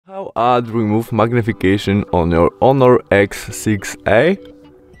to add remove magnification on your HONOR X6A,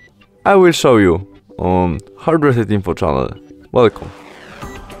 I will show you on HardReset.Info channel. Welcome.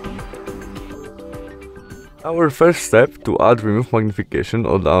 Our first step to add remove magnification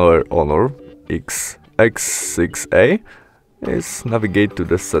on our HONOR X6A is navigate to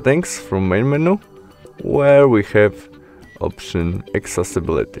the settings from main menu, where we have option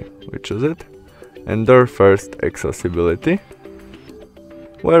accessibility. We choose it, and there first accessibility,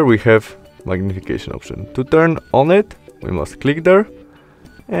 where we have magnification option. To turn on it, we must click there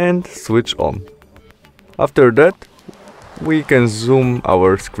and switch on. After that, we can zoom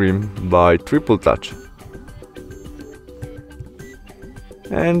our screen by triple touch,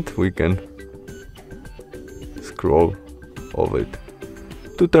 and we can scroll over it.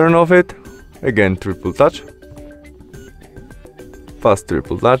 To turn off it, again triple touch, fast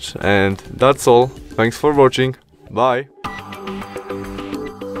triple touch, and that's all. Thanks for watching. Bye.